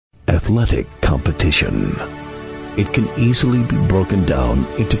athletic competition. It can easily be broken down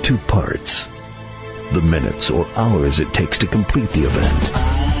into two parts: the minutes or hours it takes to complete the event,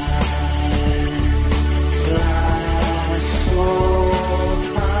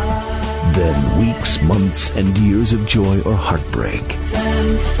 then weeks, months, and years of joy or heartbreak.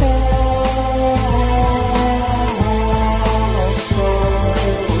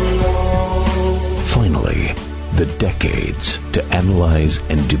 Finally, the decades to analyze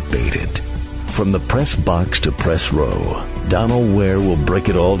and debate it. From the press box to press row, Donald Ware will break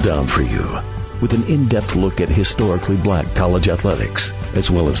it all down for you with an in-depth look at historically black college athletics, as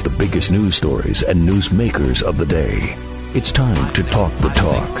well as the biggest news stories and newsmakers of the day. It's time to talk the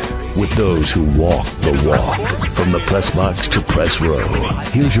talk with those who walk the walk. From the press box to press row,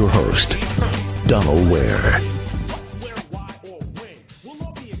 here's your host, Donald Ware.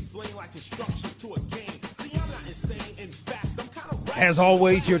 As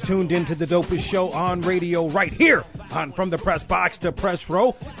always, you're tuned into the dopest show on radio right here on From the Press Box to Press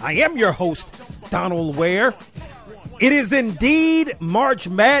Row. I am your host, Donald Ware. It is indeed March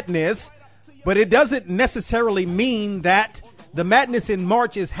Madness, but it doesn't necessarily mean that the madness in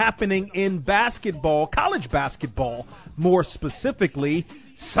March is happening in basketball, college basketball more specifically.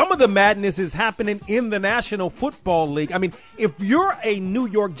 Some of the madness is happening in the National Football League. I mean, if you're a New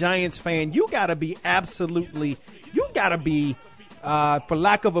York Giants fan, you got to be for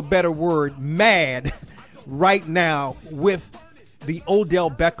lack of a better word, mad right now with the Odell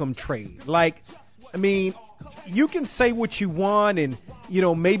Beckham trade. Like, I mean, you can say what you want and,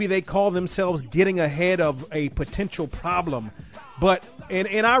 maybe they call themselves getting ahead of a potential problem. But,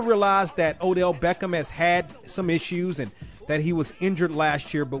 and I realize that Odell Beckham has had some issues and that he was injured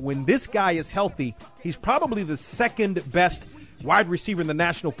last year. But when this guy is healthy, he's probably the second best wide receiver in the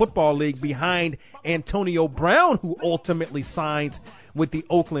National Football League behind Antonio Brown, who ultimately signs with the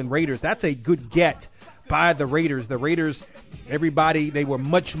Oakland Raiders. That's a good get by the Raiders. The Raiders, everybody, they were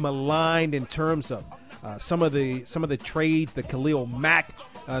much maligned in terms of some of the trades, the Khalil Mack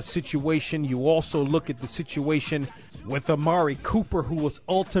situation. You also look at the situation with Amari Cooper, who was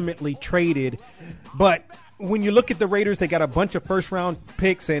ultimately traded. But when you look at the Raiders, they got a bunch of first-round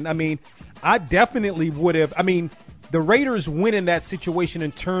picks, and, I definitely would have, the Raiders win in that situation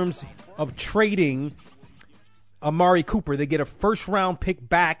in terms of trading Amari Cooper. They get a first-round pick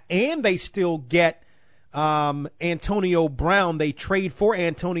back, and they still get Antonio Brown. They trade for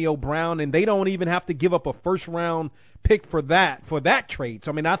Antonio Brown, and they don't even have to give up a first-round pick for that trade.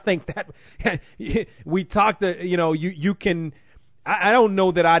 So, I think that we talked, you can – I don't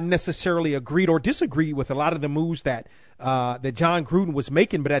know that I necessarily agreed or disagreed with a lot of the moves that John Gruden was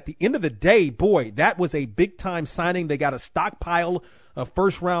making, but at the end of the day, boy, that was a big-time signing. They got a stockpile of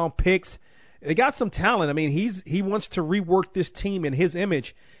first-round picks. They got some talent. He wants to rework this team in his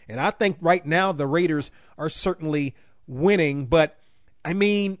image, and I think right now the Raiders are certainly winning. But,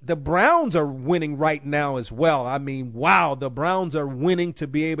 the Browns are winning right now as well. Wow, the Browns are winning to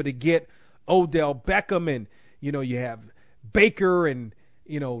be able to get Odell Beckham, and, you have Baker and,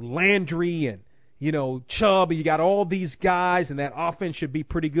 Landry and, Chubb. You got all these guys, and that offense should be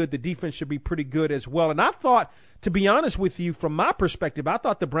pretty good. The defense should be pretty good as well. And I thought, to be honest with you, from my perspective, I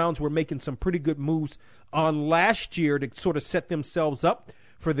thought the Browns were making some pretty good moves on last year to sort of set themselves up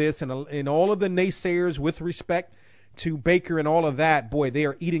for this. And all of the naysayers with respect to Baker and all of that, boy, they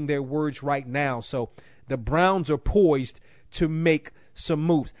are eating their words right now. So the Browns are poised to make some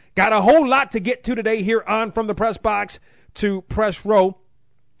moves. Got a whole lot to get to today here on From the Press Box to Press Row.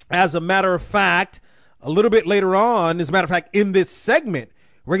 As a matter of fact, a little bit later on, in this segment,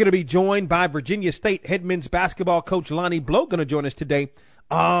 we're going to be joined by Virginia State head men's basketball coach Lonnie Blow, going to join us today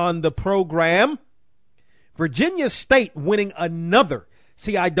on the program. Virginia State winning another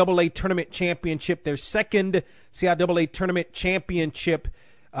CIAA tournament championship, their second CIAA tournament championship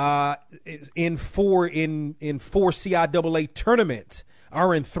in four CIAA tournaments,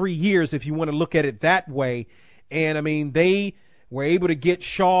 or in 3 years if you want to look at it that way. And, they were able to get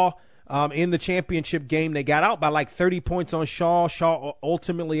Shaw in the championship game. They got out by like 30 points on Shaw. Shaw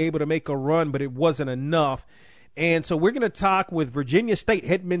ultimately able to make a run, but it wasn't enough. And so we're going to talk with Virginia State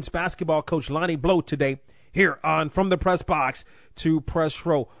head men's basketball coach Lonnie Blow today here on From the Press Box to Press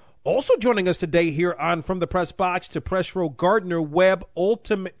Row. Also joining us today here on From the Press Box to Press Row, Gardner Webb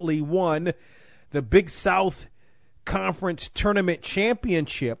ultimately won the Big South Conference Tournament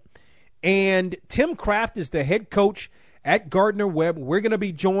Championship. And Tim Kraft is the head coach at Gardner Webb. We're going to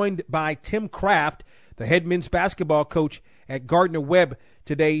be joined by Tim Kraft, the head men's basketball coach at Gardner Webb,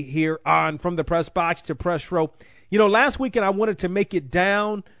 today here on From the Press Box to Press Row. Last weekend I wanted to make it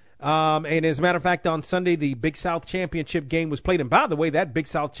down And as a matter of fact, on Sunday, the Big South Championship game was played. And by the way, that Big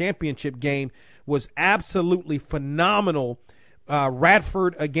South Championship game was absolutely phenomenal.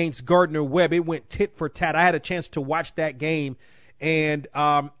 Radford against Gardner-Webb. It went tit for tat. I had a chance to watch that game. And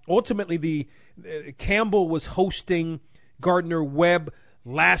ultimately, Campbell was hosting Gardner-Webb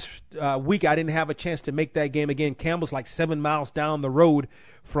last week. I didn't have a chance to make that game again. Campbell's like 7 miles down the road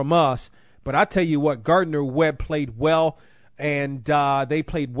from us. But I tell you what, Gardner-Webb played well. And they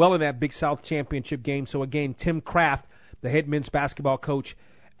played well in that Big South Championship game. So, again, Tim Kraft, the head men's basketball coach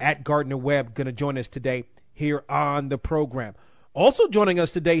at Gardner-Webb, going to join us today here on the program. Also joining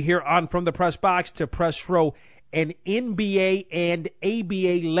us today here on From the Press Box to Press Row, an NBA and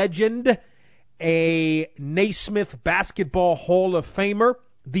ABA legend, a Naismith Basketball Hall of Famer,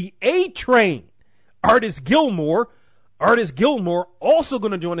 the A-Train, Artis Gilmore. Artis Gilmore also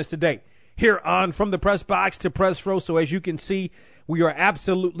going to join us today here on From the Press Box to Press Row. So as you can see, we are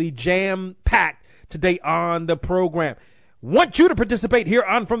absolutely jam-packed today on the program. Want you to participate here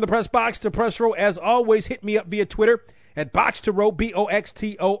on From the Press Box to Press Row. As always, hit me up via Twitter at Box2Row,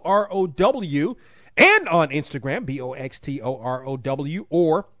 BOXTOROW, and on Instagram, BOXTOROW,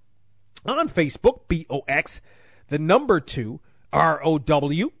 or on Facebook,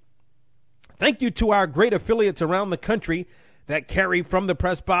 BOX2ROW. Thank you to our great affiliates around the country that carry From the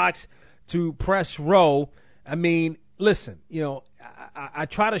Press Box to Press Row. I mean, listen, I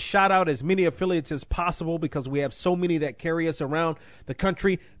try to shout out as many affiliates as possible because we have so many that carry us around the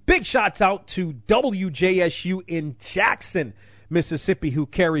country. Big shots out to WJSU in Jackson, Mississippi, who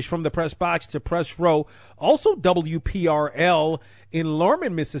carries From the Press Box to Press Row. Also WPRL in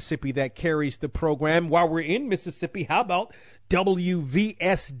Lorman, Mississippi, that carries the program. While we're in Mississippi, how about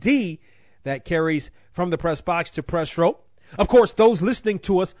WVSD that carries From the Press Box to Press Row? Of course, those listening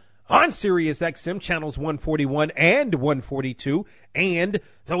to us on Sirius XM channels 141 and 142, and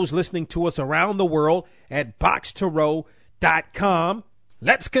those listening to us around the world at box2row.com.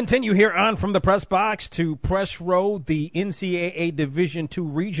 Let's continue here on From the Press Box to Press Row. The NCAA Division II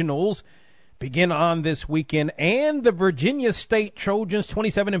regionals begin on this weekend, and the Virginia State Trojans,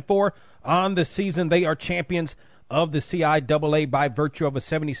 27-4 on the season. They are champions of the CIAA by virtue of a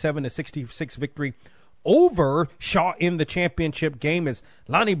 77-66 victory over Shaw in the championship game. As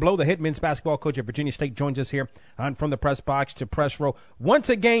Lonnie Blow, the head men's basketball coach at Virginia State, joins us here on From the Press Box to Press Row. Once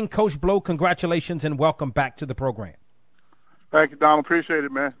again, Coach Blow, congratulations and welcome back to the program. Thank you, Donald. Appreciate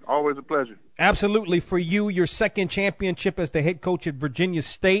it, man. Always a pleasure. Absolutely. For you, your second championship as the head coach at Virginia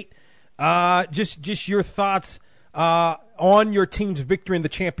State. Just your thoughts on your team's victory in the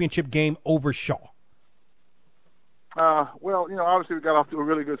championship game over Shaw. Well, obviously we got off to a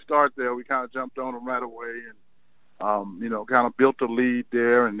really good start there. We kind of jumped on them right away and, kind of built the lead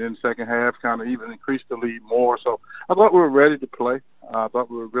there, and then second half kind of even increased the lead more. So I thought we were ready to play. I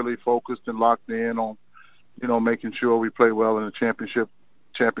thought we were really focused and locked in on, making sure we play well in the championship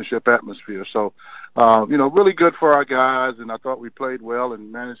atmosphere. So, really good for our guys, and I thought we played well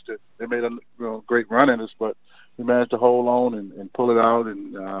and they made a great run at us, but we managed to hold on and pull it out,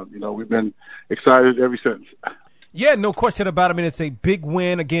 and, we've been excited ever since. Yeah, no question about it. I mean, it's a big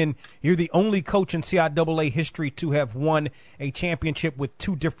win. Again, you're the only coach in CIAA history to have won a championship with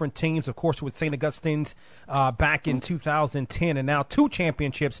two different teams, of course, with St. Augustine's back in 2010, and now two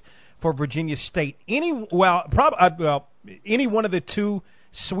championships for Virginia State. Any one of the two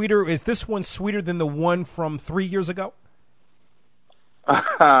sweeter? Is this one sweeter than the one from 3 years ago?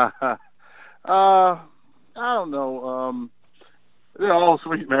 I don't know. They're all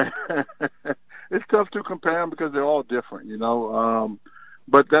sweet, man. It's tough to compare them because they're all different,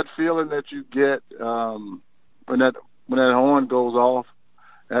 But that feeling that you get when that horn goes off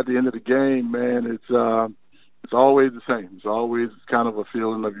at the end of the game, man, it's always the same. It's always kind of a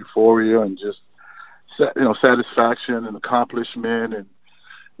feeling of euphoria and just satisfaction and accomplishment and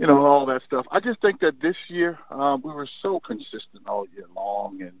all that stuff. I just think that this year we were so consistent all year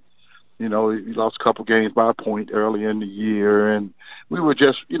long, and we lost a couple games by a point early in the year, and we were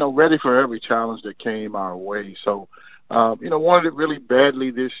just, ready for every challenge that came our way. So, wanted it really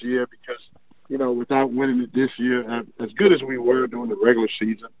badly this year because, without winning it this year, as good as we were during the regular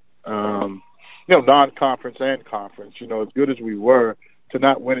season, non-conference and conference, as good as we were, to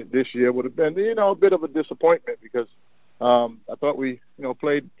not win it this year would have been, a bit of a disappointment because I thought we,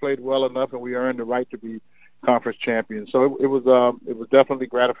 played well enough and we earned the right to be conference champions. So it was definitely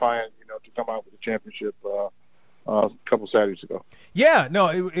gratifying, to come out with the championship a couple Saturdays ago. Yeah, no,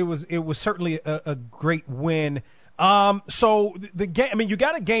 it was certainly a great win. So the game, I mean, you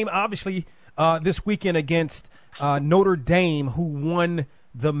got a game obviously this weekend against Notre Dame, who won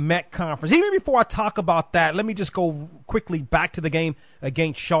the Met Conference. Even before I talk about that, let me just go quickly back to the game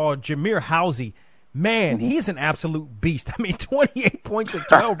against Shaw. Jameer Housey, man, he's an absolute beast. I mean, 28 points and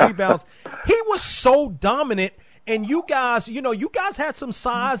 12 rebounds. He was so dominant. And you guys had some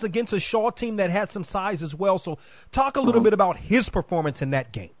size against a Shaw team that had some size as well. So talk a little bit about his performance in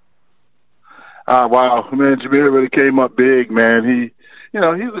that game. Wow, man, Jameer really came up big, man. He's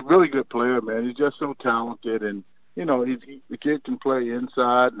a really good player, man. He's just so talented, and the kid can play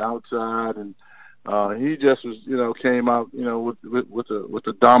inside and outside, and he just was, came out, with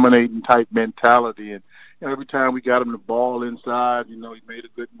a dominating type mentality, and every time we got him the ball inside, he made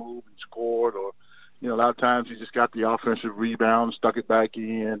a good move and scored, or a lot of times he just got the offensive rebound, stuck it back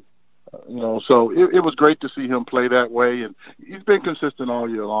in. So it was great to see him play that way, and he's been consistent all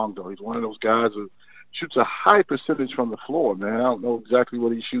year long, though. He's one of those guys who shoots a high percentage from the floor, man. I don't know exactly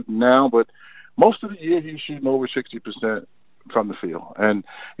what he's shooting now, but most of the year he's shooting over 60% from the field. And,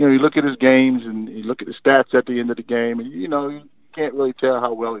 you look at his games and you look at the stats at the end of the game, and, you can't really tell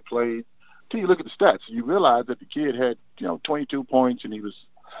how well he played until you look at the stats. You realize that the kid had, 22 points and he was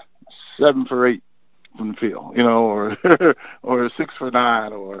 7 for 8. From the field, or 6 for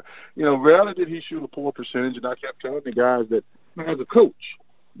 9, or, rarely did he shoot a poor percentage. And I kept telling the guys that, as a coach,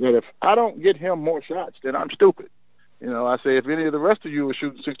 that if I don't get him more shots, then I'm stupid. I say, if any of the rest of you are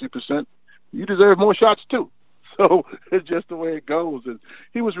shooting 60%, you deserve more shots too. So it's just the way it goes. And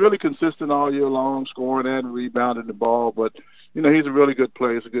he was really consistent all year long, scoring and rebounding the ball. But, he's a really good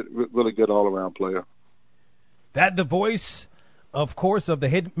player. He's a really good all-around player. That the voice, of course, of the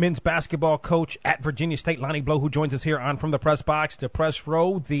head men's basketball coach at Virginia State, Lonnie Blow, who joins us here on From the Press Box to Press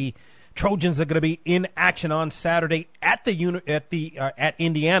Row. The Trojans are going to be in action on Saturday at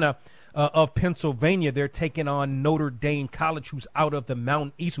Indiana of Pennsylvania. They're taking on Notre Dame College, who's out of the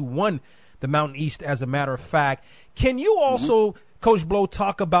Mountain East, who won the Mountain East, as a matter of fact. Can you also, Coach Blow,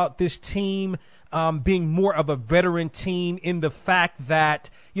 talk about this team being more of a veteran team in the fact that,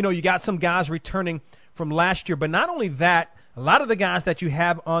 you got some guys returning from last year, but not only that, a lot of the guys that you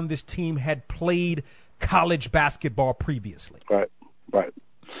have on this team had played college basketball previously. Right.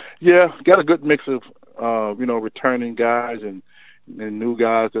 Yeah, got a good mix of, returning guys and new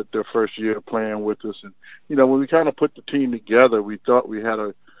guys that their first year playing with us. And, when we kind of put the team together, we thought we had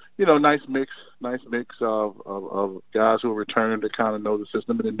a, nice mix of guys who were returning to kind of know the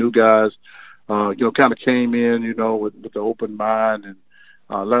system, and the new guys, kind of came in, with the open mind and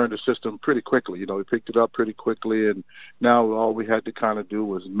learned the system pretty quickly. We picked it up pretty quickly, and now all we had to kind of do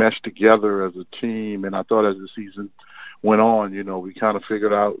was mesh together as a team. And I thought as the season went on, we kind of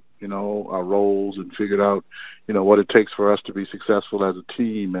figured out, our roles and figured out, what it takes for us to be successful as a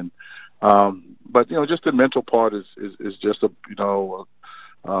team. And, but, just the mental part is just a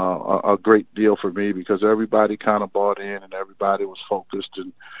great deal for me, because everybody kind of bought in and everybody was focused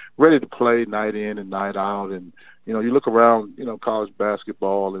and ready to play night in and night out. And, you look around, college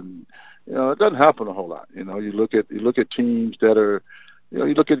basketball, and, it doesn't happen a whole lot. You look at teams that are,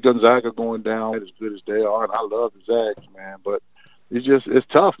 you look at Gonzaga going down as good as they are, and I love the Zags, man, but it's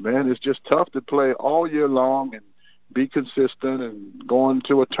tough, man. It's just tough to play all year long and be consistent and going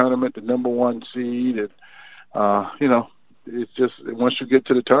to a tournament, the number 1 seed. And, it's just, once you get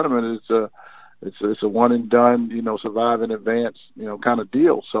to the tournament, it's a one and done, survive in advance, kind of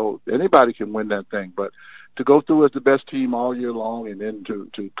deal. So anybody can win that thing, but to go through as the best team all year long and then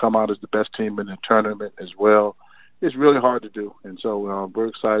to come out as the best team in the tournament as well, it's really hard to do. And so we're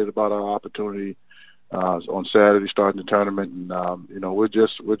excited about our opportunity on Saturday starting the tournament, and we're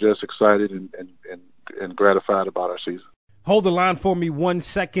just excited and gratified about our season. Hold the line for me 1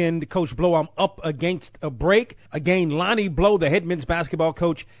 second, Coach Blow. I'm up against a break. Again, Lonnie Blow, the head men's basketball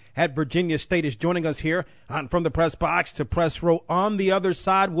coach at Virginia State, is joining us here on From the Press Box to Press Row. On the other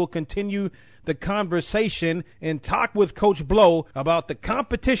side, we'll continue the conversation and talk with Coach Blow about the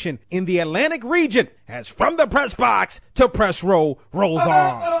competition in the Atlantic region as From the Press Box to Press Row rolls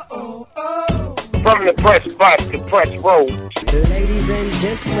on. From the Press Box to Press Row. Ladies and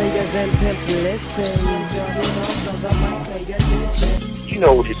gents, players and pimps, listen. You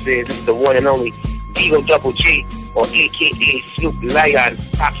know what this is. It's the one and only Eagle Double G, or a.k.a. Snoop Lion,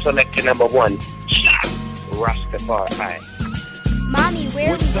 Pop Selector #1. Shot Rastafari. Mommy,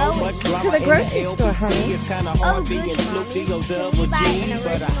 where are we going? To the grocery store, honey. Oh, good, Mommy. Can we buy an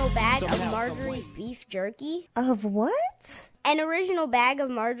original bag of Marjorie's beef jerky? Of what? An original bag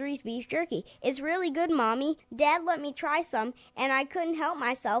of Marjorie's beef jerky. It's really good, Mommy. Dad let me try some, and I couldn't help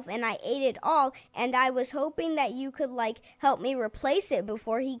myself, and I ate it all, and I was hoping that you could, help me replace it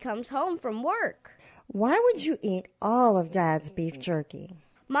before he comes home from work. Why would you eat all of Dad's beef jerky?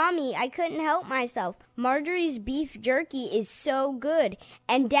 Mommy, I couldn't help myself. Marjorie's beef jerky is so good,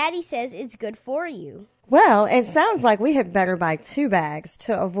 and Daddy says it's good for you. Well, it sounds like we had better buy 2 bags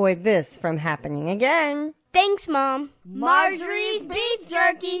to avoid this from happening again. Thanks, Mom. Marjorie's Beef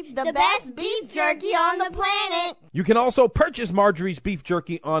Jerky, the best beef jerky on the planet. You can also purchase Marjorie's Beef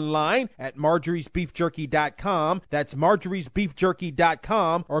Jerky online at marjoriesbeefjerky.com. That's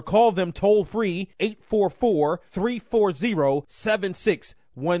marjoriesbeefjerky.com, or call them toll-free 844-340-7613.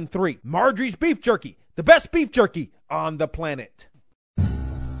 Marjorie's Beef Jerky, the best beef jerky on the planet.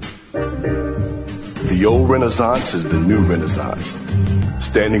 The old Renaissance is the new Renaissance,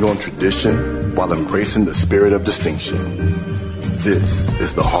 standing on tradition while embracing the spirit of distinction. This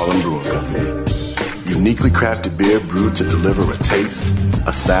is the Harlem Brewing Company. Uniquely crafted beer brewed to deliver a taste,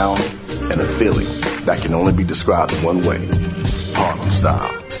 a sound, and a feeling that can only be described in one way: Harlem style.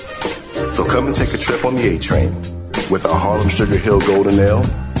 So come and take a trip on the A Train with our Harlem Sugar Hill Golden Ale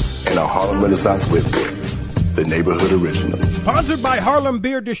and our Harlem Renaissance Wit Beer, the neighborhood original. Sponsored by Harlem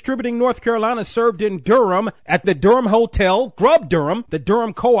Beer Distributing North Carolina, served in Durham at the Durham Hotel, Grub Durham, the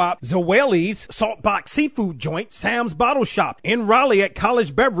Durham Co-op, Zaweli's, Saltbox Seafood Joint, Sam's Bottle Shop, in Raleigh at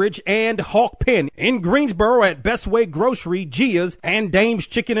College Beverage and Hawk Pen, in Greensboro at Best Way Grocery, Gia's, and Dame's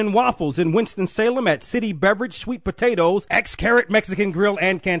Chicken and Waffles, in Winston-Salem at City Beverage, Sweet Potatoes, X-Carrot Mexican Grill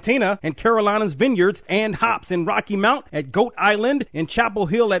and Cantina, and Carolina's Vineyards and Hops, in Rocky Mount at Goat Island, in Chapel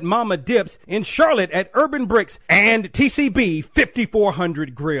Hill at Mama Dips, in Charlotte at Urban Bricks, and TCB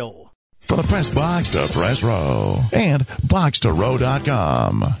 5400 Grill. From the press box to press row and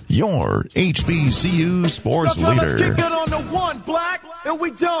boxtorow.com, your HBCU sports leader. Let's kick it on the one, Black, and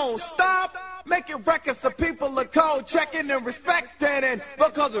we don't stop. Making records so people are cold, checking and respecting,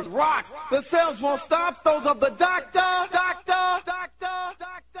 because it rocks. The sales won't stop. Those of the doctor.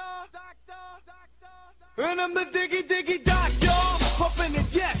 And I'm the diggy doc, y'all. Pumping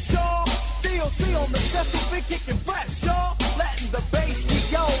it, yes, y'all. DOC on the steps, been kicking fresh, y'all. Letting the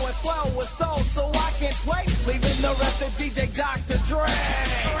bass go and flow with soul, so I can't wait. Leaving the rest of DJ Dr. Dre.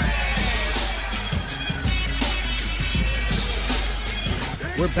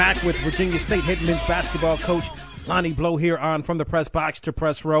 We're back with Virginia State head men's basketball coach Lonnie Blow here on From the Press Box to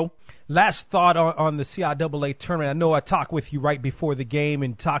Press Row. Last thought on the CIAA tournament. I know I talked with you right before the game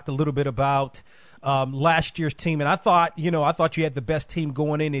and talked a little bit about last year's team, and I thought you had the best team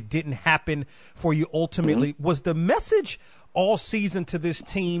going in. It didn't happen for you ultimately. Mm-hmm. Was the message all season to this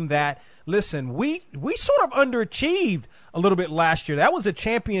team that, listen, we sort of underachieved a little bit last year? That was a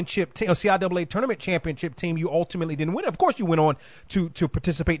championship team, a CIAA tournament championship team. You ultimately didn't win. Of course, you went on to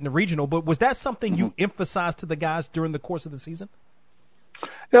participate in the regional, but was that something you emphasized to the guys during the course of the season?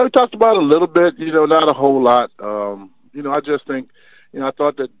 Yeah, we talked about it a little bit, not a whole lot. I just think, I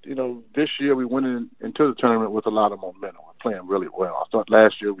thought that, this year we went into the tournament with a lot of momentum. We're playing really well. I thought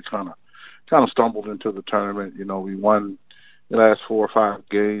last year we kind of stumbled into the tournament. We won the last 4 or 5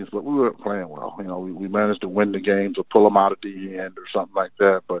 games, but we weren't playing well. We managed to win the games or pull them out at the end or something like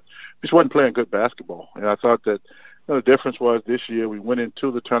that, but we just wasn't playing good basketball. And I thought that the difference was this year we went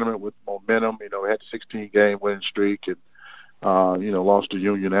into the tournament with momentum. We had a 16-game winning streak and, lost to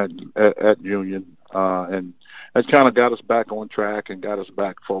Union at Union. And that kind of got us back on track and got us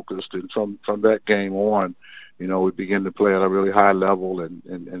back focused. And from that game on, we began to play at a really high level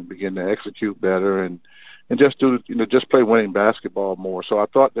and begin to execute better and just just play winning basketball more. So I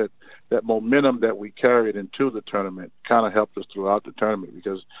thought that momentum that we carried into the tournament kind of helped us throughout the tournament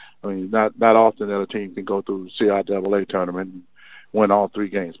because, not often that a team can go through the CIAA tournament and win all 3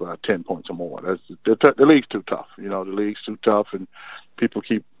 games by 10 points or more. The league's too tough. The league's too tough, and people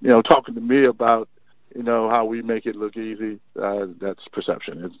keep, talking to me about, how we make it look easy. That's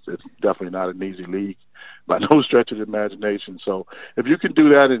perception. It's definitely not an easy league by no stretch of the imagination. So if you can do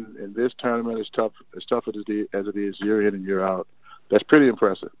that in this tournament, as tough as it is year in and year out, that's pretty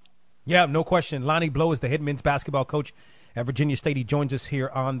impressive. Yeah, no question. Lonnie Blow is the head men's basketball coach at Virginia State. He joins us here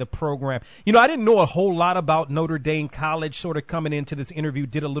on the program. I didn't know a whole lot about Notre Dame College sort of coming into this interview,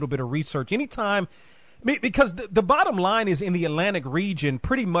 did a little bit of research. Because the bottom line is in the Atlantic region,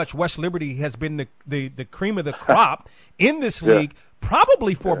 pretty much West Liberty has been the cream of the crop in this league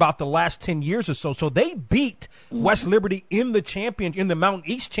probably for about the last 10 years or so. So they beat West Liberty in the Mountain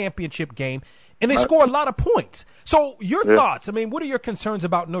East championship game, and they score a lot of points. So your thoughts, what are your concerns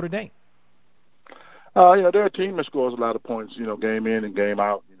about Notre Dame? They're a team that scores a lot of points, game in and game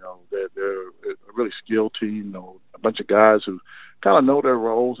out. They're a really skilled team, a bunch of guys who kind of know their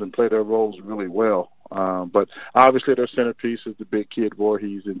roles and play their roles really well. But obviously their centerpiece is the big kid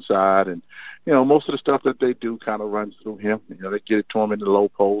Voorhees inside, and most of the stuff that they do kind of runs through him. They get it to him in the low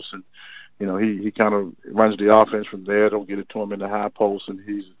post, and he kind of runs the offense from there. Don't get it to him in the high post, and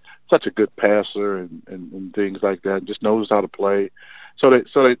he's such a good passer and things like that. Just knows how to play. So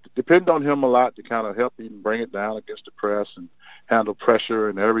they depend on him a lot to kind of help him bring it down against the press and handle pressure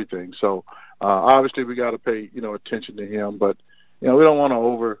and everything. So obviously we got to pay attention to him, but we don't want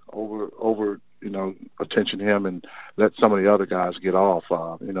to over attention to him and let some of the other guys get off.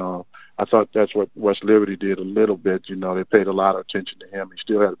 I thought that's what West Liberty did a little bit. They paid a lot of attention to him. He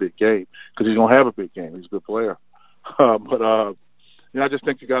still had a big game because he's gonna have a big game. He's a good player, but I just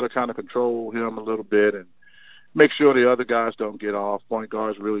think you got to kind of control him a little bit and make sure the other guys don't get off. Point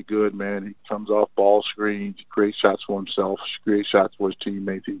guard's really good, man. He comes off ball screens, he creates shots for himself, creates shots for his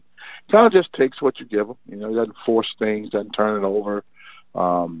teammates. He kind of just takes what you give him. He doesn't force things, doesn't turn it over.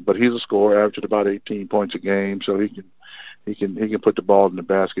 But he's a scorer, averaging about 18 points a game, so he can put the ball in the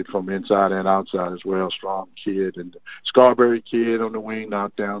basket from inside and outside as well. Strong kid, and Scarberry kid on the wing,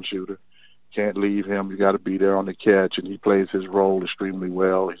 knockdown shooter. Can't leave him. You got to be there on the catch, and he plays his role extremely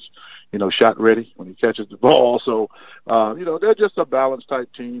well. He's shot ready when he catches the ball. So they're just a balanced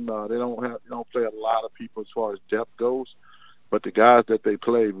type team. They don't play a lot of people as far as depth goes, but the guys that they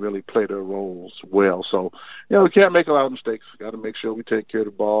play really play their roles well. So, we can't make a lot of mistakes. Got to make sure we take care of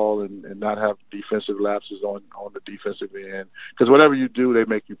the ball and not have defensive lapses on the defensive end. Because whatever you do, they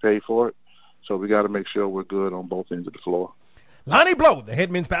make you pay for it. So we got to make sure we're good on both ends of the floor. Lonnie Blow, the head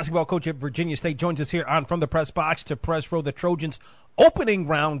men's basketball coach at Virginia State, joins us here on From the Press Box to Press Row. The Trojans' opening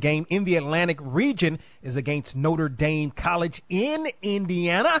round game in the Atlantic region is against Notre Dame College in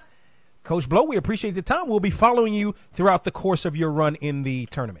Indiana. Coach Blow, we appreciate the time. We'll be following you throughout the course of your run in the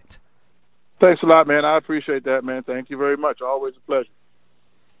tournament. Thanks a lot, man. I appreciate that, man. Thank you very much. Always a pleasure.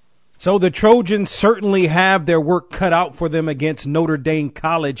 So the Trojans certainly have their work cut out for them against Notre Dame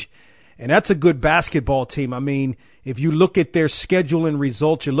College, and that's a good basketball team. I mean, if you look at their schedule and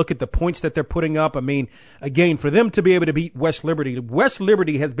results, you look at the points that they're putting up. I mean, again, for them to be able to beat West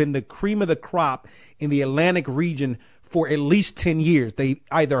Liberty has been the cream of the crop in the Atlantic region for at least 10 years. They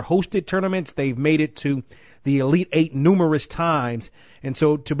either hosted tournaments, they've made it to the Elite Eight numerous times. And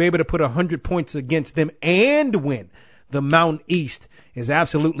so to be able to put 100 points against them and win the Mountain East is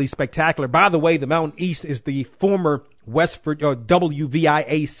absolutely spectacular. By the way, the Mountain East is the former WVIAC,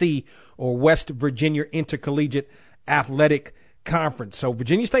 or West Virginia Intercollegiate Athletic Conference. So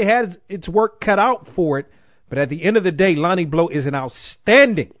Virginia State has its work cut out for it. But at the end of the day, Lonnie Blow is an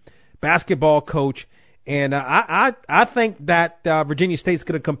outstanding basketball coach. And I think that Virginia State's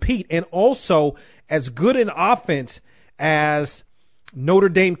going to compete. And also, as good an offense as Notre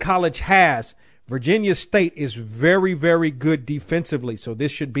Dame College has, Virginia State is very, very good defensively. So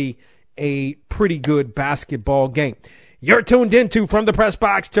this should be a pretty good basketball game. You're tuned into From the Press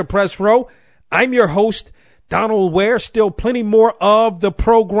Box to Press Row. I'm your host, Donald Ware. Still plenty more of the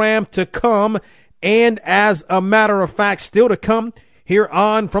program to come. And as a matter of fact, still to come here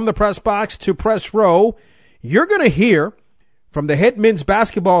on From the Press Box to Press Row, you're going to hear from the head men's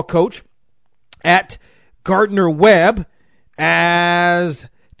basketball coach at Gardner-Webb, as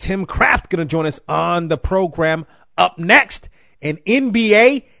Tim Kraft going to join us on the program. Up next, an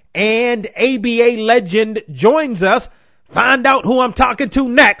NBA and ABA legend joins us. Find out who I'm talking to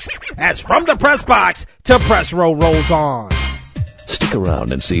next as From the Press Box to Press Row rolls on. Stick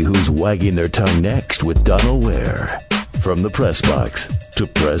around and see who's wagging their tongue next with Donald Ware. From the Press Box to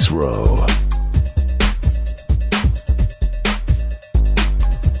Press Row.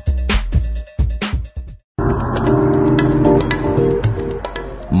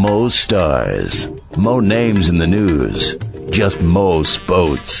 Mo stars, mo names in the news, just mo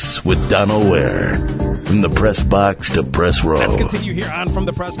sports with Donald Ware. From the Press Box to Press Row. Let's continue here on From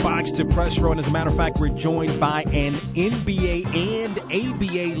the Press Box to Press Row. And as a matter of fact, we're joined by an NBA and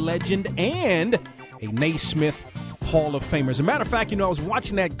ABA legend and a Naismith Hall of Famer. As a matter of fact, I was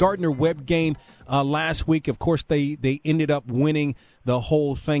watching that Gardner-Webb game last week. Of course, they ended up winning the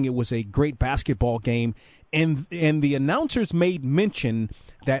whole thing. It was a great basketball game. And the announcers made mention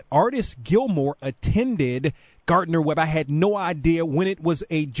that Artis Gilmore attended Gardner-Webb. I had no idea when it was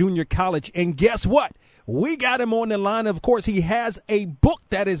a junior college. And guess what? We got him on the line. Of course, he has a book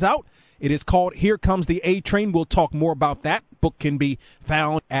that is out. It is called Here Comes the A-Train. We'll talk more about that. Book can be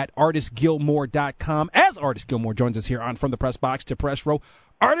found at artisgilmore.com. As Artis Gilmore joins us here on From the Press Box to Press Row.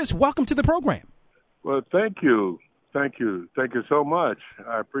 Artis, welcome to the program. Well, thank you. Thank you. Thank you so much.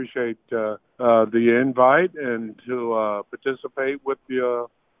 I appreciate the invite and to participate with your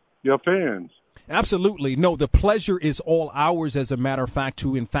fans. Absolutely. No, the pleasure is all ours, as a matter of fact,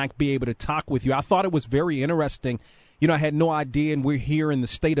 to, in fact, be able to talk with you. I thought it was very interesting. I had no idea, and we're here in the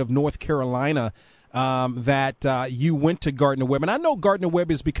state of North Carolina. that you went to Gardner Webb. And I know Gardner Webb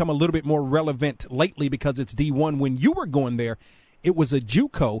has become a little bit more relevant lately because it's D1. When you were going there, it was a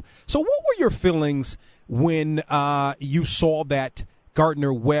JUCO. So what were your feelings when you saw that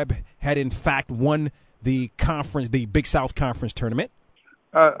Gardner Webb had in fact won the conference, the Big South Conference tournament?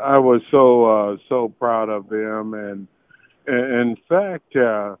 I was so proud of them, and in fact,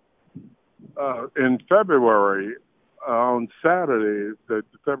 in February, on Saturday, the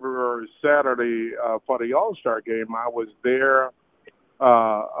February Saturday for the All-Star game, I was there,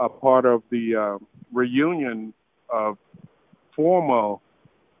 a part of the reunion of former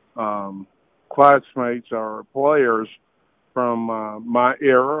classmates or players from my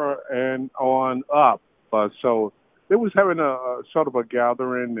era and on up. So it was having a sort of a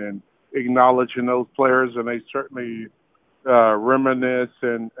gathering and acknowledging those players, and they certainly reminisce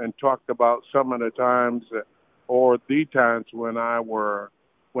and talked about some of the times or the times when I was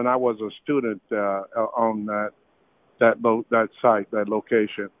a student on that site, that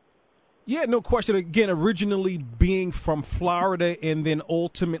location. Yeah, no question. Again, originally being from Florida and then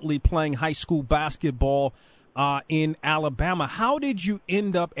ultimately playing high school basketball in Alabama. How did you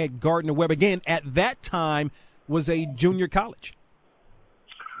end up at Gardner Webb? Again, at that time was a junior college.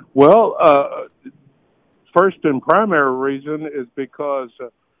 Well, first and primary reason is because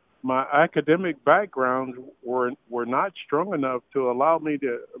my academic backgrounds were not strong enough to allow me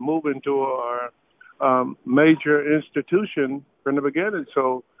to move into a major institution from the beginning.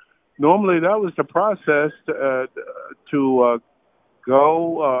 So normally that was the process to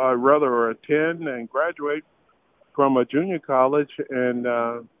go, rather attend and graduate from a junior college and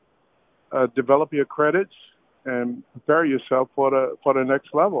develop your credits and prepare yourself for the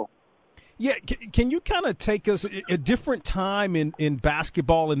next level. Yeah, can you kind of take us a different time in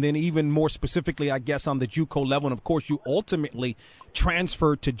basketball, and then even more specifically, I guess, on the JUCO level? And, of course, you ultimately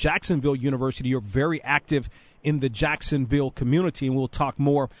transferred to Jacksonville University. You're very active in the Jacksonville community, and we'll talk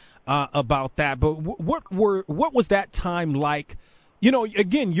more about that. But what was that time like? You know,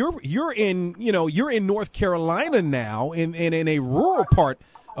 again, you're in North Carolina now, in a rural part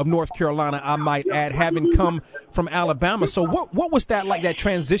of North Carolina, I might add, having come from Alabama. So what was that like, that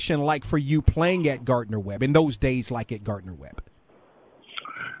transition like for you playing at Gardner Webb in those days, like at Gardner Webb?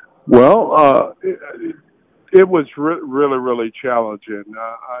 Well, it was really, really challenging.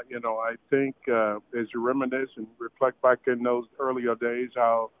 I think as you reminisce and reflect back in those earlier days,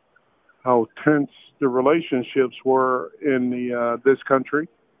 how tense the relationships were in this country,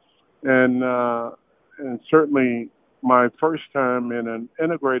 and certainly my first time in an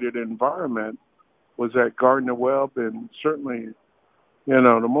integrated environment was at Gardner Webb, and certainly,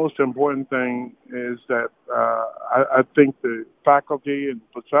 the most important thing is that I think the faculty and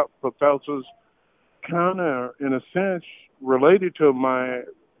professors kind of, in a sense, related to my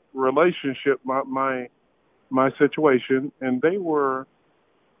relationship, my situation, and they were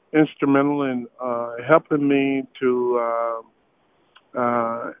instrumental in helping me to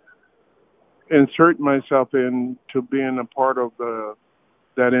insert myself into being a part of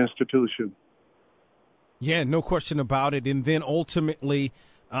that institution. Yeah, no question about it. And then ultimately,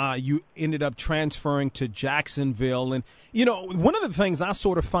 you ended up transferring to Jacksonville. And, one of the things I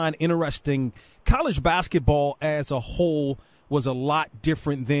sort of find interesting, college basketball as a whole was a lot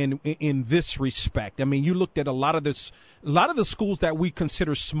different than in this respect. I mean, you looked at a lot of the schools that we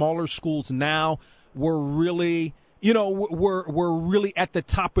consider smaller schools now were really were really at the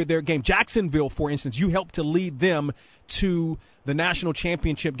top of their game. Jacksonville, for instance, you helped to lead them to the national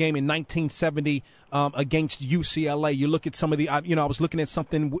championship game in 1970 against UCLA. You look at some of the, I was looking at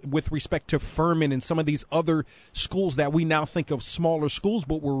something with respect to Furman and some of these other schools that we now think of smaller schools,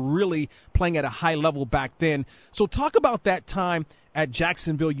 but were really playing at a high level back then. So talk about that time at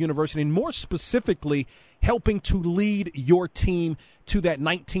Jacksonville University, and more specifically, helping to lead your team to that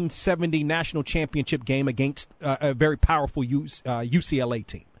 1970 national championship game against a very powerful UCLA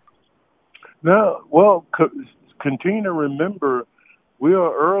team. No, well, continue to remember, we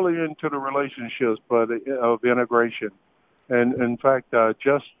are early into the relationships of integration. And in fact,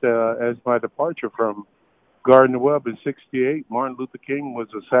 just as my departure from Gardner Webb in '68, Martin Luther King was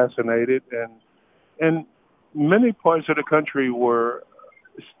assassinated, and many parts of the country were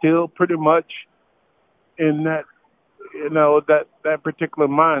still pretty much in that, that particular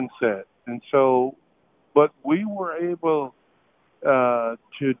mindset. And so, but we were able to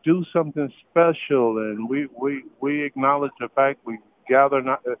do something special, and we acknowledge the fact we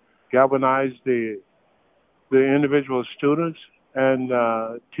galvanized the individual students and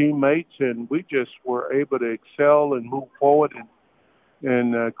teammates, and we just were able to excel and move forward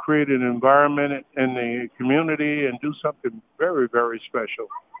and create an environment in the community and do something very, very special.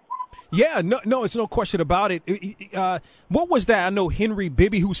 Yeah, no, it's no question about it. What was that? I know Henry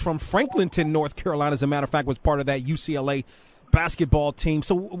Bibby, who's from Franklinton, North Carolina, as a matter of fact, was part of that UCLA basketball team.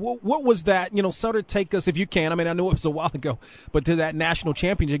 So what was that? Sort of take us, if you can. I mean, I know it was a while ago, but to that national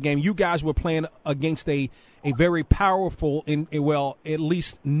championship game, you guys were playing against a very powerful, at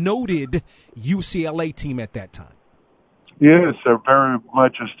least noted UCLA team at that time. Yes, a very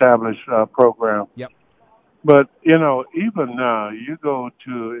much established program. Yep. But, even now,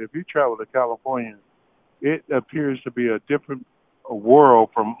 if you travel to California, it appears to be a different world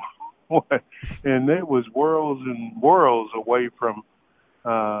from and it was worlds and worlds away from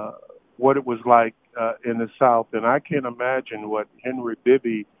what it was like in the South. And I can't imagine what Henry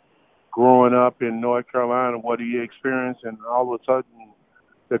Bibby, growing up in North Carolina, what he experienced, and all of a sudden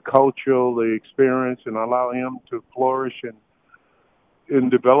the cultural, the experience, and allow him to flourish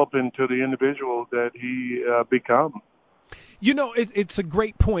and develop into the individual that he become. It's a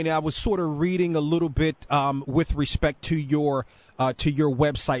great point. I was sort of reading a little bit with respect to your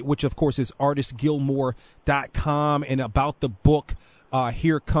website, which of course is artistgilmore.com, and about the book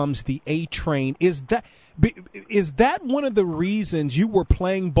Here Comes the A Train. Is that one of the reasons you were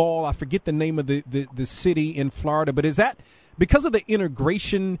playing ball? I forget the name of the city in Florida, but is that because of the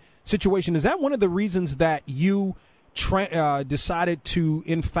integration situation? Is that one of the reasons that you decided to,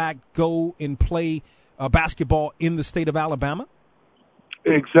 in fact, go and play basketball in the state of Alabama?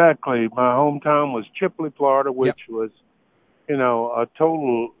 Exactly. My hometown was Chipley, Florida, which was, a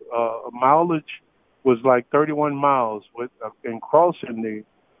total mileage was like 31 miles in crossing the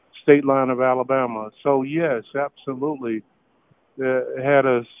state line of Alabama. So, yes, absolutely, it had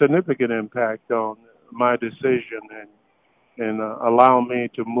a significant impact on my decision and allow me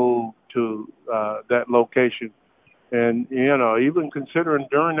to move to that location. And, even considering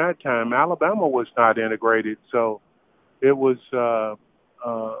during that time, Alabama was not integrated. So it was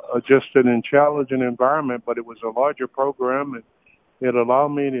just an challenging environment, but it was a larger program, and it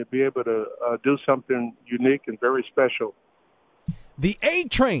allowed me to be able to do something unique and very special. The A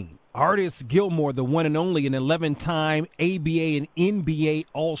Train, Artist Gilmore, the one and only, an 11-time ABA and NBA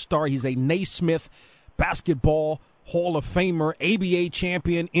All-Star. He's a Naismith Basketball Hall of Famer, ABA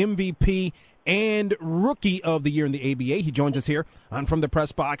champion, MVP, and Rookie of the Year in the ABA. He joins us here on From the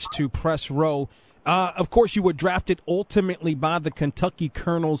Press Box to Press Row. Of course, you were drafted ultimately by the Kentucky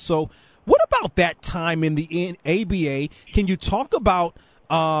Colonels. So what about that time in the ABA? Can you talk about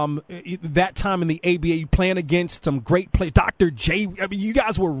that time in the ABA, playing against some great players? Dr. J, I mean, you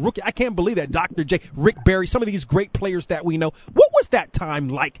guys were rookie. I can't believe that. Dr. J, Rick Barry, some of these great players that we know. What was that time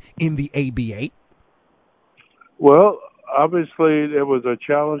like in the ABA? Well, obviously, there was a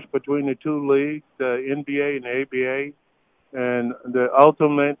challenge between the two leagues, the NBA and the ABA, and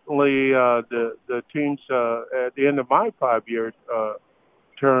ultimately the teams at the end of my 5-year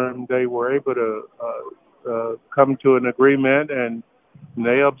term, they were able to come to an agreement, and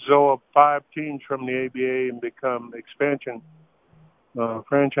they absorbed 5 teams from the ABA and become expansion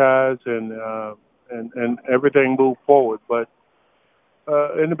franchise, and everything moved forward. But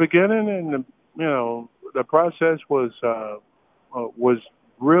in the beginning, the process was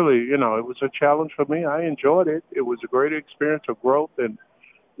really, it was a challenge for me. I enjoyed it. It was a great experience of growth and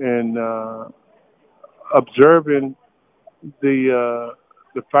observing the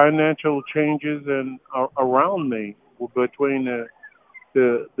financial changes and around me between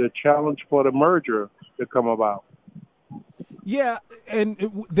the challenge for the merger to come about. Yeah, and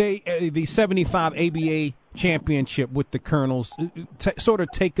the 75 ABA championship with the Colonels, sort of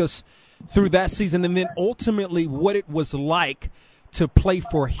take us through that season, and then ultimately what it was like to play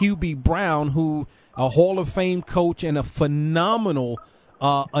for Hubie Brown, who a Hall of Fame coach and a phenomenal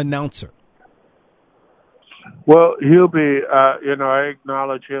announcer. Well, Hubie, I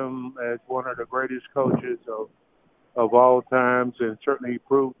acknowledge him as one of the greatest coaches of all times, and certainly he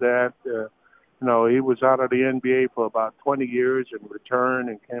proved that. He was out of the NBA for about 20 years and returned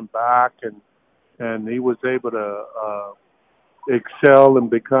and came back, and he was able to excel and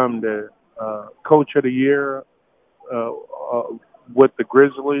become the coach of the year with the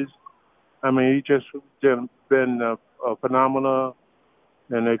Grizzlies. I mean, he just been a phenomenal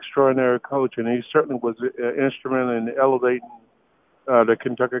and extraordinary coach, and he certainly was instrumental in elevating the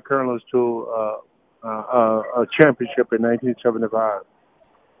Kentucky Colonels to a championship in 1975.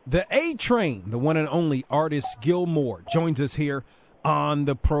 The A Train, the one and only Artist Gilmore, joins us here on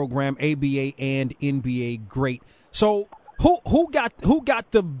the program, ABA and NBA great. So who got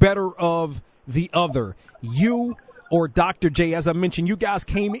the better of the other, you or Dr. J? As I mentioned, you guys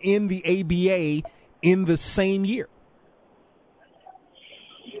came in the ABA in the same year.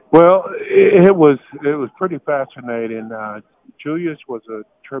 Well, it was pretty fascinating. Julius was a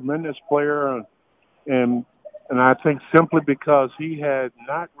tremendous player, and I think simply because he had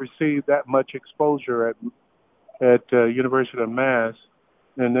not received that much exposure at University of Mass,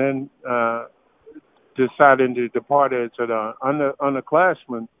 and then deciding to depart as an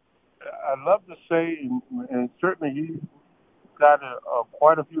underclassman, I'd love to say, and certainly he got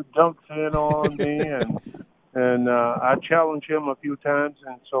quite a few dunks in on me, and I challenged him a few times,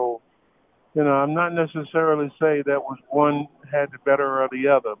 and so, you know, I'm not necessarily say that was one had the better or the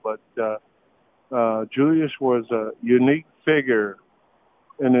other, but Julius was a unique figure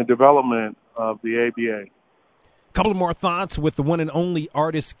in the development of the ABA. Couple of more thoughts with the one and only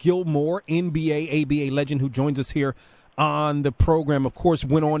Artis Gilmore, NBA, ABA legend, who joins us here on the program. Of course,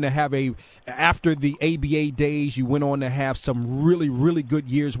 went on to have after the ABA days, you went on to have some really, really good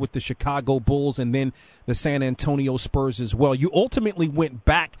years with the Chicago Bulls and then the San Antonio Spurs as well. You ultimately went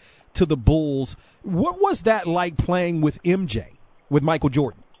back to the Bulls. What was that like playing with MJ, with Michael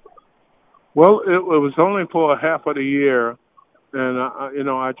Jordan? Well, it was only for a half of the year, and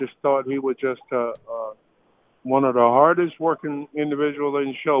I just thought he was just one of the hardest working individuals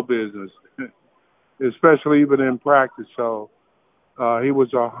in show business, especially even in practice. So he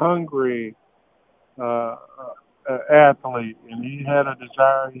was a hungry athlete, and he had a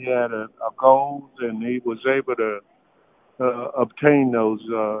desire, he had a goals, and he was able to obtain those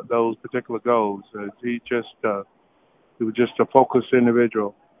particular goals. He was just a focused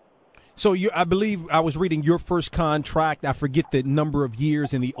individual. So I believe I was reading your first contract. I forget the number of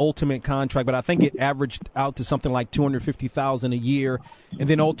years in the ultimate contract, but I think it averaged out to something like $250,000 a year. And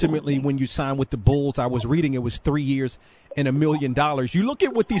then ultimately, when you signed with the Bulls, I was reading it was 3 years and $1 million. You look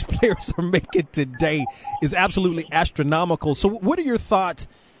at what these players are making today is absolutely astronomical. So what are your thoughts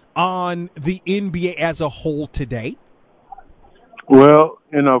on the NBA as a whole today? Well,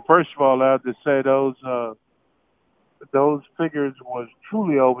 first of all, I have to say those figures was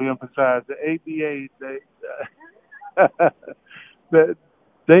truly overemphasized. The ABA,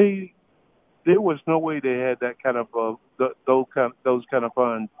 there was no way they had that kind of those kind of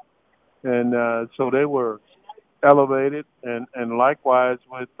funds, and so they were elevated. And likewise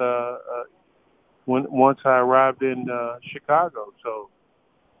with once I arrived in Chicago. So,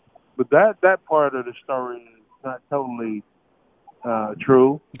 but that part of the story is not totally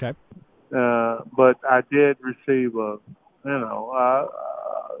true. Okay. But I did receive it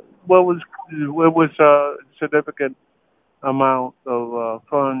was a significant amount of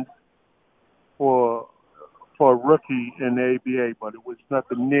funds for a rookie in the ABA, but it was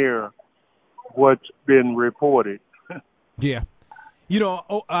nothing near what's been reported. Yeah.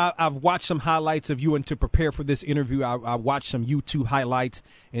 I've watched some highlights of you, and to prepare for this interview, I watched some YouTube highlights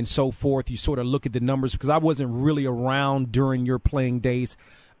and so forth. You sort of look at the numbers because I wasn't really around during your playing days.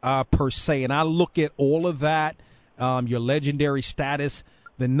 Per se, and I look at all of that, your legendary status,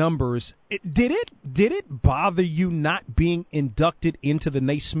 the numbers. Did it bother you not being inducted into the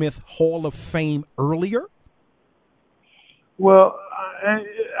Naismith Hall of Fame earlier? Well,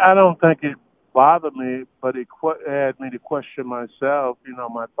 I don't think it bothered me, but it had me to question myself,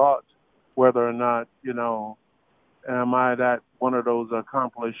 my thoughts, whether or not, am I that one of those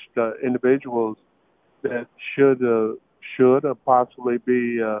accomplished individuals that should or possibly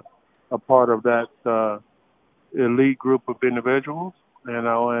be a part of that elite group of individuals, and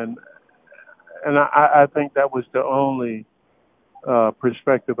I think that was the only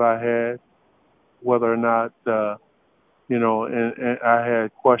perspective I had, whether or not and I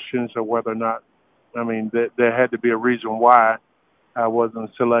had questions of whether or not, there had to be a reason why I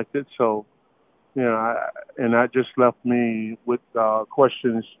wasn't selected. So, that just left me with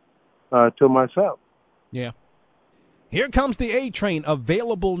questions to myself. Yeah. Here comes the A-Train,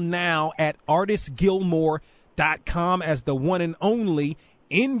 available now at artisgilmore.com as the one and only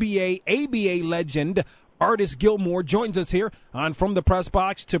NBA, ABA legend. Artis Gilmore joins us here on From the Press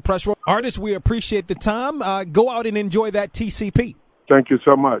Box to Press Row. Artis, we appreciate the time. Go out and enjoy that TCP. Thank you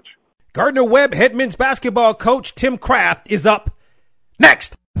so much. Gardner Webb head men's basketball coach Tim Kraft is up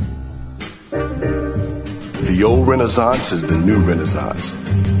next. The old Renaissance is the new Renaissance,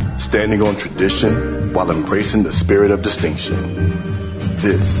 standing on tradition while embracing the spirit of distinction.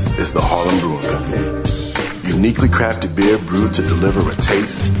 This is the Harlem Brewing Company. Uniquely crafted beer brewed to deliver a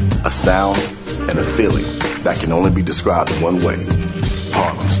taste, a sound, and a feeling that can only be described in one way,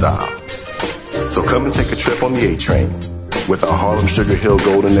 Harlem style. So come and take a trip on the A-Train with our Harlem Sugar Hill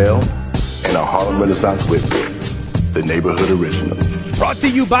Golden Ale and our Harlem Renaissance Wit Beer, the neighborhood original. Brought to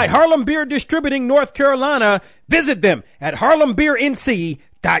you by Harlem Beer Distributing North Carolina. Visit them at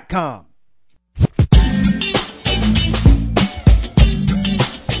harlembeernc.com.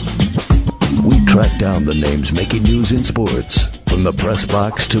 We track down the names making news in sports from the press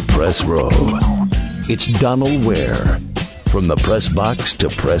box to press row. It's Donald Ware. From the press box to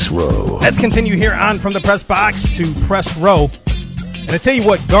press row. Let's continue here on From the Press Box to Press Row. And I tell you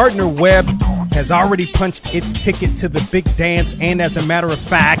what, Gardner Webb has already punched its ticket to the big dance. And as a matter of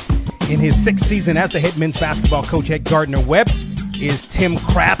fact, in his 6th season as the head men's basketball coach at Gardner Webb is Tim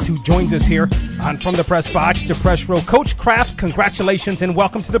Kraft, who joins us here on From the Press Box to Press Row. Coach Kraft, congratulations and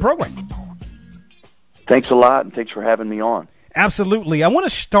welcome to the program. Thanks a lot, and thanks for having me on. Absolutely. I want to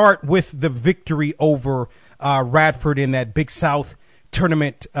start with the victory over Radford in that Big South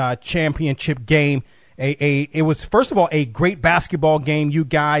tournament championship game. It was, first of all, a great basketball game. You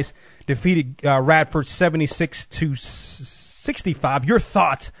guys defeated Radford 76-65. Your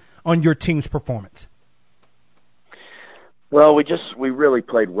thoughts on your team's performance? Well, we really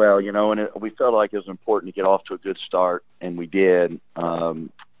played well, and we felt like it was important to get off to a good start, and we did.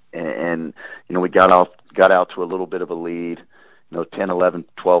 And we got out to a little bit of a lead. 10, 11,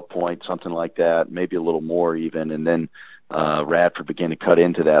 12 points, something like that, maybe a little more even. And then Radford began to cut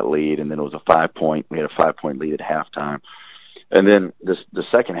into that lead, and then it was we had a 5-point lead at halftime. And then the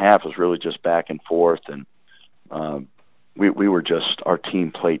second half was really just back and forth, and our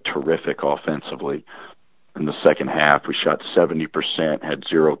team played terrific offensively. In the second half, we shot 70%, had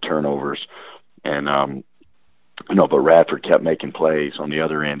 0 turnovers, and but Radford kept making plays on the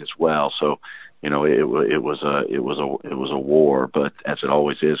other end as well. So, it was a war, but as it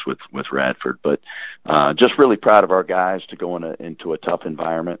always is with Radford. But just really proud of our guys to go into a tough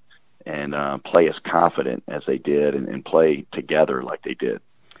environment and play as confident as they did and play together like they did.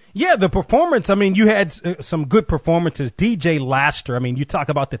 Yeah, the performance, you had some good performances. DJ Laster, you talk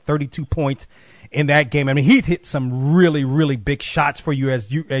about the 32 points in that game. He hit some really, really big shots for you,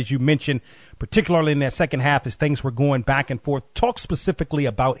 as you mentioned, particularly in that second half as things were going back and forth. Talk specifically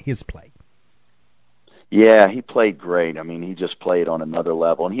about his play. Yeah, he played great. He just played on another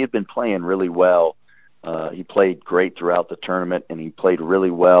level, and he had been playing really well. He played great throughout the tournament, and he played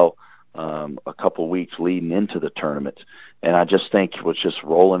really well a couple weeks leading into the tournament. And I just think he was just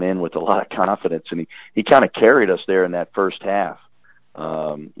rolling in with a lot of confidence, and he kind of carried us there in that first half.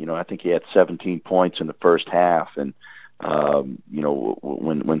 I think he had 17 points in the first half, and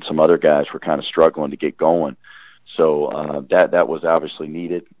when some other guys were kind of struggling to get going. So that was obviously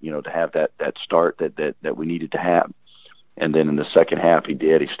needed, to have that start that we needed to have. And then in the second half, he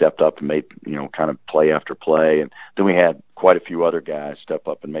stepped up and made, kind of play after play. And then we had quite a few other guys step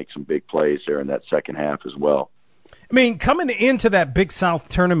up and make some big plays there in that second half as well. Coming into that Big South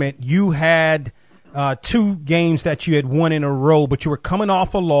tournament, you had 2 games that you had won in a row, but you were coming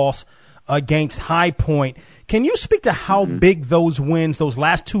off a loss against High Point. Can you speak to how big those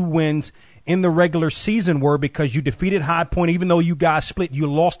last 2 wins in the regular season were? Because you defeated High Point, even though you guys split, you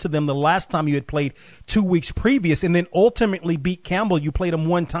lost to them the last time you had played 2 weeks previous, and then ultimately beat Campbell. You played them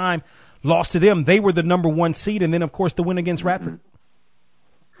one time, lost to them. They were the number 1 seed, and then, of course, the win against Radford.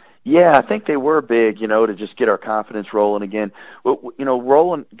 Yeah, I think they were big, to just get our confidence rolling again.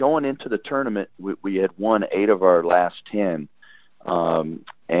 Going into the tournament, we had won 8 of our last 10.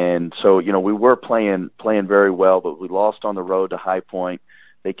 And so, we were playing very well, but we lost on the road to High Point.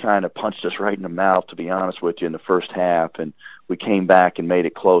 They kind of punched us right in the mouth, to be honest with you, in the first half. And we came back and made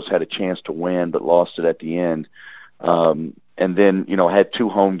it close, had a chance to win, but lost it at the end. And then, had 2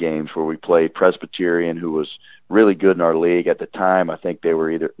 home games where we played Presbyterian, who was really good in our league at the time. I think they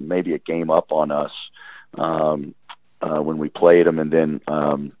were maybe a game up on us when we played them. And then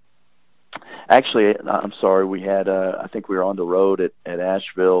actually, I'm sorry, we had I think we were on the road at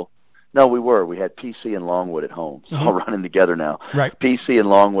Asheville. No, we were. We had PC and Longwood at home. It's all running together now. Right. PC and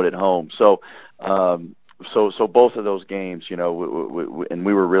Longwood at home. So so both of those games, and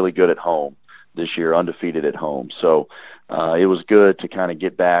we were really good at home this year, undefeated at home. So it was good to kind of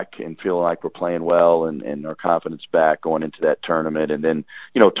get back and feel like we're playing well and our confidence back going into that tournament. And then,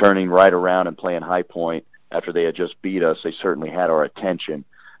 turning right around and playing High Point after they had just beat us, they certainly had our attention,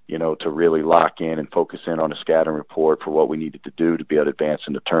 to really lock in and focus in on a scouting report for what we needed to do to be able to advance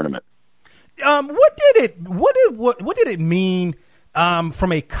in the tournament. What did it mean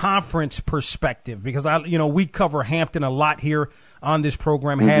from a conference perspective? Because we cover Hampton a lot here on this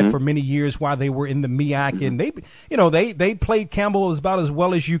program, had for many years while they were in the MEAC, and they played Campbell about as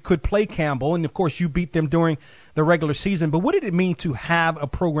well as you could play Campbell, and of course you beat them during the regular season. But what did it mean to have a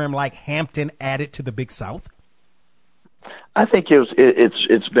program like Hampton added to the Big South? I think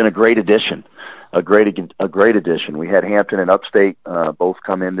it's been a great addition, a great addition. We had Hampton and Upstate both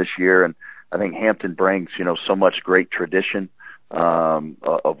come in this year, and I think Hampton brings so much great tradition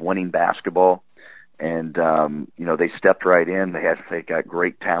of winning basketball, and they stepped right in. They got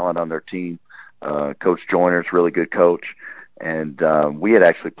great talent on their team. Coach Joyner's really good coach, and we had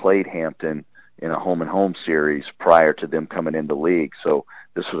actually played Hampton in a home-and-home series prior to them coming into the league. So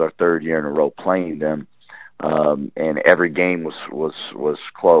this was our third year in a row playing them, and every game was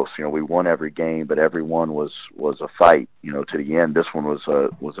close. You know, we won every game, but every one was a fight. You know, to the end. This one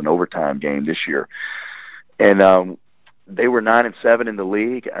was an overtime game this year, and they were 9-7 in the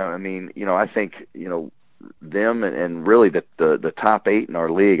league. I mean, you know, I think, you know, them and really the top 8 in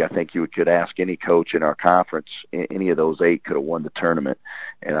our league, I think you could ask any coach in our conference, any of those 8 could have won the tournament.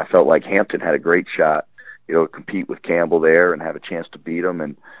 And I felt like Hampton had a great shot, you know, to compete with Campbell there and have a chance to beat them.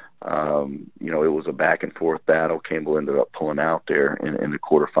 And, you know, it was a back and forth battle. Campbell ended up pulling out there in the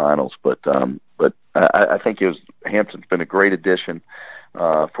quarterfinals. But I think Hampton's been a great addition,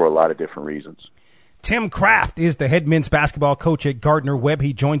 for a lot of different reasons. Tim Kraft is the head men's basketball coach at Gardner-Webb.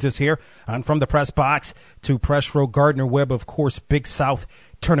 He joins us here on From the Press Box to Press Row. Gardner-Webb, of course, Big South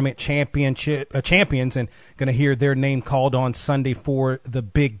Tournament champions, and going to hear their name called on Sunday for the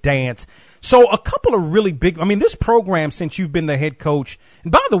big dance. So a couple of really big, I mean, this program, since you've been the head coach,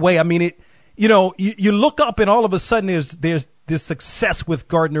 and by the way, I mean, you look up and all of a sudden there's this success with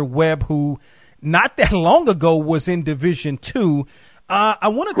Gardner-Webb, who not that long ago was in Division II. I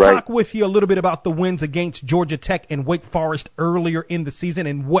want to talk with you a little bit about the wins against Georgia Tech and Wake Forest earlier in the season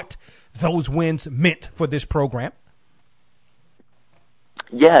and what those wins meant for this program.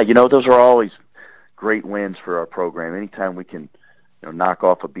 Yeah, you know, those are always great wins for our program. Anytime we can, you know, knock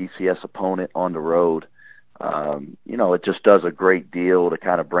off a BCS opponent on the road, you know, it just does a great deal to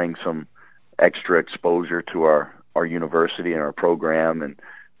kind of bring some extra exposure to our university and our program.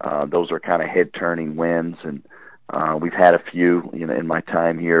 And those are kind of head-turning wins. And we've had a few, you know, in my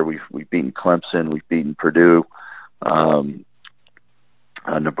time here. We've beaten Clemson, we've beaten Purdue,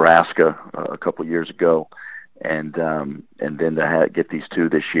 Nebraska a couple years ago, and then to get these 2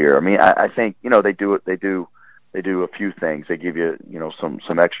 this year. I mean, I think, you know, they do a few things. They give you, you know,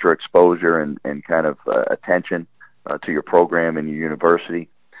 some extra exposure and kind of attention to your program and your university,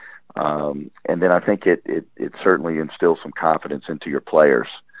 and then I think it certainly instills some confidence into your players.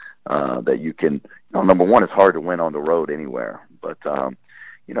 That you can, you know, number one, it's hard to win on the road anywhere, but,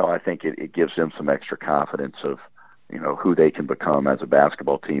 you know, I think it gives them some extra confidence of, you know, who they can become as a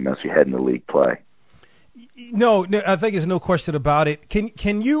basketball team as you head into league play. No, I think there's no question about it.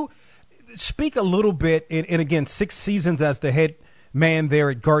 Can you speak a little bit, and again, 6 seasons as the head man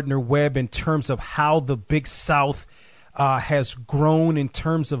there at Gardner-Webb, in terms of how the Big South has grown in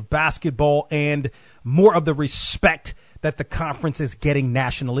terms of basketball and more of the respect that the conference is getting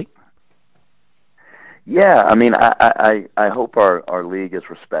nationally? Yeah, I mean, I hope our league is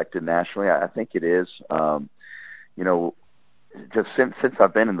respected nationally. I think it is. You know, just since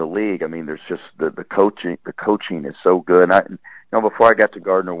I've been in the league, I mean, there's just the coaching is so good. And you know, before I got to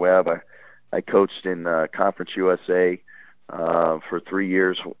Gardner-Webb, I coached in Conference USA for 3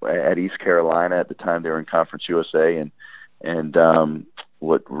 years at East Carolina. At the time, they were in Conference USA, and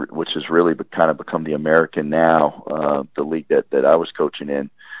which has really kind of become the American now, the league that I was coaching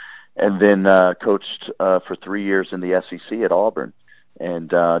in, and then coached for 3 years in the SEC at Auburn, and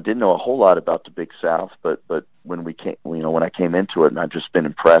didn't know a whole lot about the Big South, but when when I came into it, and I've just been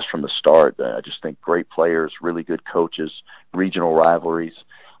impressed from the start. I just think great players, really good coaches, regional rivalries.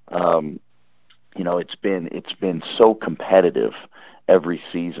 You know, it's been so competitive every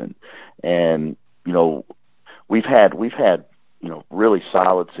season, and you know, we've had you know, really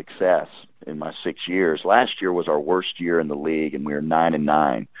solid success in my 6 years. Last year was our worst year in the league, and we were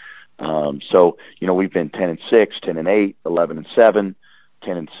 9-9. So, you know, we've been 10-6, 10-8, 11-7,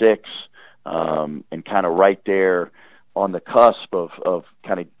 10-6, and kind of right there on the cusp of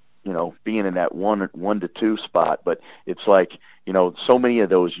kind of, you know, being in that 1 to 2 spot. But it's like, you know, so many of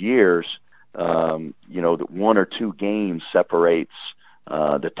those years, you know, that 1 or 2 games separates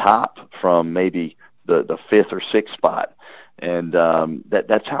the top from maybe the 5th or 6th spot. And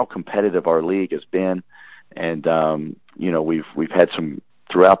that's how competitive our league has been. And you know, we've had some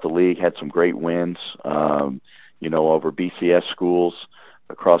throughout the league, had some great wins, you know, over BCS schools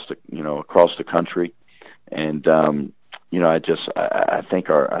across the country. And you know, I think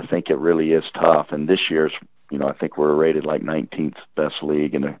it really is tough. And this year's, you know, I think we're rated like 19th best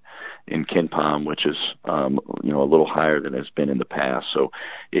league in KenPom, which is you know, a little higher than it's been in the past. So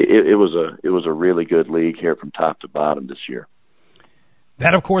it was a really good league here from top to bottom this year.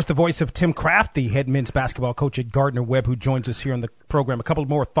 That, of course, the voice of Tim Kraft, the head men's basketball coach at Gardner-Webb, who joins us here on the program. A couple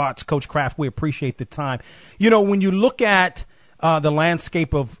more thoughts, Coach Kraft. We appreciate the time. You know, when you look at the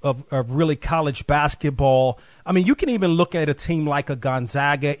landscape of really college basketball, I mean, you can even look at a team like a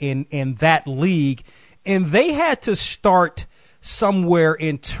Gonzaga in that league, and they had to start somewhere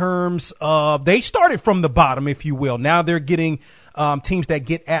in terms of they started from the bottom, if you will. Now they're getting teams that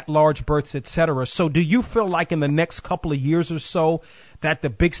get at-large berths, et cetera. So do you feel like in the next couple of years or so that the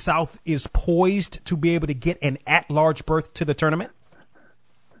Big South is poised to be able to get an at-large berth to the tournament?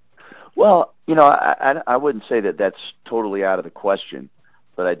 Well, you know, I wouldn't say that that's totally out of the question,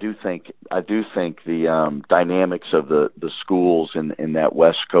 but I do think the dynamics of the schools in that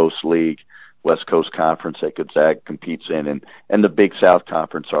West Coast League, West Coast Conference that Gonzaga competes in, and the Big South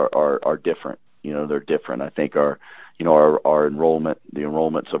Conference are different. You know, they're different. I think our enrollment, the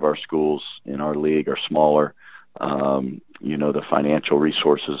enrollments of our schools in our league are smaller. You know, the financial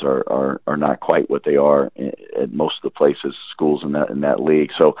resources are not quite what they are at most of the places, schools in that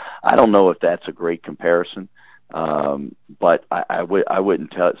league. So I don't know if that's a great comparison. But I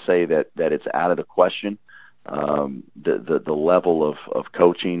wouldn't say that it's out of the question. The level of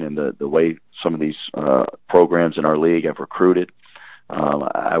coaching and the way some of these programs in our league have recruited,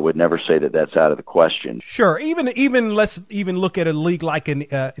 I would never say that that's out of the question. Sure. Even let's even look at a league like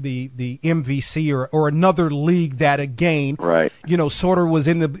the MVC or another league that again, right, you know, sort of was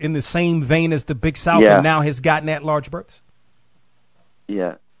in the same vein as the Big South and now has gotten at large berths.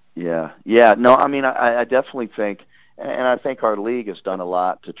 Yeah. No, I mean, I definitely think, and I think our league has done a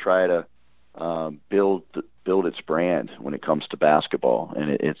lot to try to build its brand when it comes to basketball,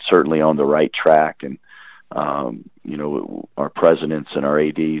 and it's certainly on the right track. And you know, our presidents and our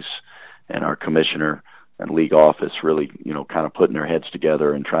ADs and our commissioner and league office really, you know, kind of putting their heads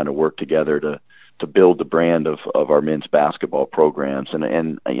together and trying to work together to build the brand of our men's basketball programs.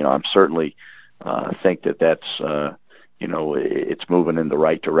 And you know, I'm certainly think that's you know, it's moving in the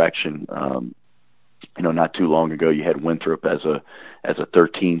right direction. You know, not too long ago, you had Winthrop as a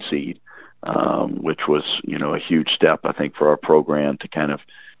 13 seed, which was, you know, a huge step, I think, for our program to kind of,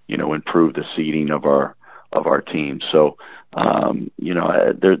 you know, improve the seeding of our team. So, you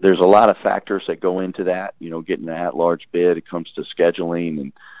know, there's a lot of factors that go into that. You know, getting an at-large bid, it comes to scheduling,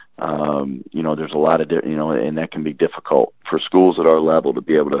 and you know, there's a lot of you know, and that can be difficult for schools at our level to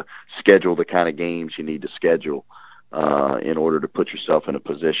be able to schedule the kind of games you need to schedule in order to put yourself in a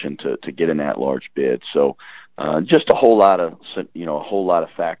position to get an at-large bid. So just a whole lot of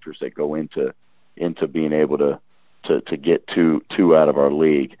factors that go into being able to get two out of our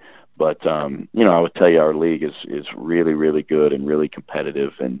league. But you know, I would tell you our league is really, really good and really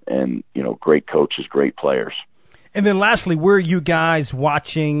competitive, and you know, great coaches, great players. And then lastly, where are you guys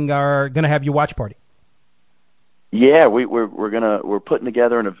are going to have your watch party? Yeah, we're putting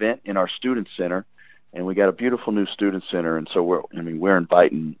together an event in our student center. And we got a beautiful new student center, and so we're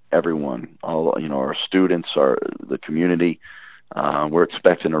inviting everyone, all, you know, our students, the community. We're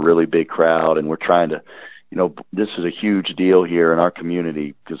expecting a really big crowd, and we're trying to, you know, this is a huge deal here in our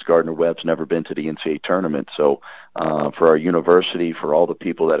community because Gardner-Webb's never been to the NCAA tournament. So for our university, for all the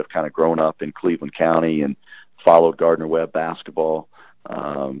people that have kind of grown up in Cleveland County and followed Gardner-Webb basketball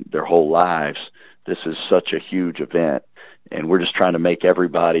their whole lives, this is such a huge event, and we're just trying to make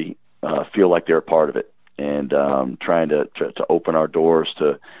everybody feel like they're a part of it, and trying to open our doors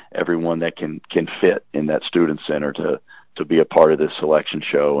to everyone that can fit in that student center to be a part of this selection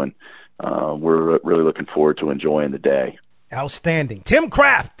show, and we're really looking forward to enjoying the day. Outstanding. Tim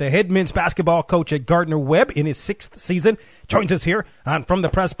Kraft, the head men's basketball coach at Gardner-Webb in his 6th season, joins us here on From the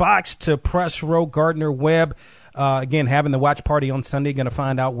Press Box to Press Row. Gardner-Webb, again, having the watch party on Sunday, going to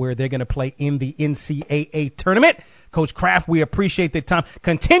find out where they're going to play in the NCAA tournament. Coach Kraft, we appreciate the time.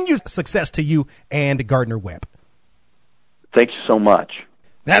 Continued success to you and Gardner-Webb. Thank you so much.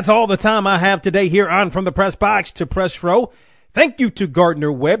 That's all the time I have today here on From the Press Box to Press Row. Thank you to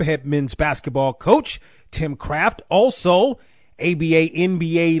Gardner-Webb head men's basketball coach Tim Kraft. Also, ABA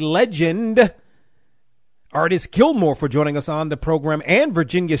NBA legend Artis Gilmore for joining us on the program, and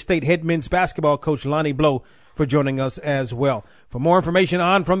Virginia State head men's basketball coach Lonnie Blow for joining us as well. For more information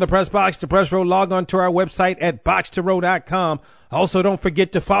on From the Press Box to Press Row, log on to our website at boxtorow.com. Also, don't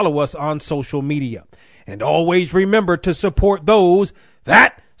forget to follow us on social media. And always remember to support those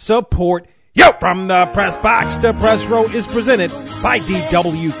that support you. From the Press Box to Press Row is presented by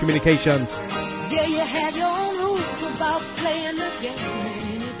DW Communications. Yeah, you have your own rules about playing the game, and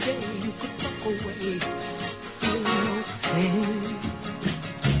any day you could walk away feeling no pain.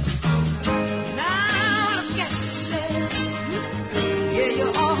 Now look at yourself. Yeah,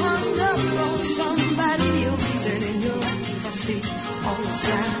 you're all hung up on somebody else, and in your eyes I see all the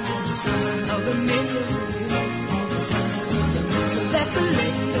signs of the misery.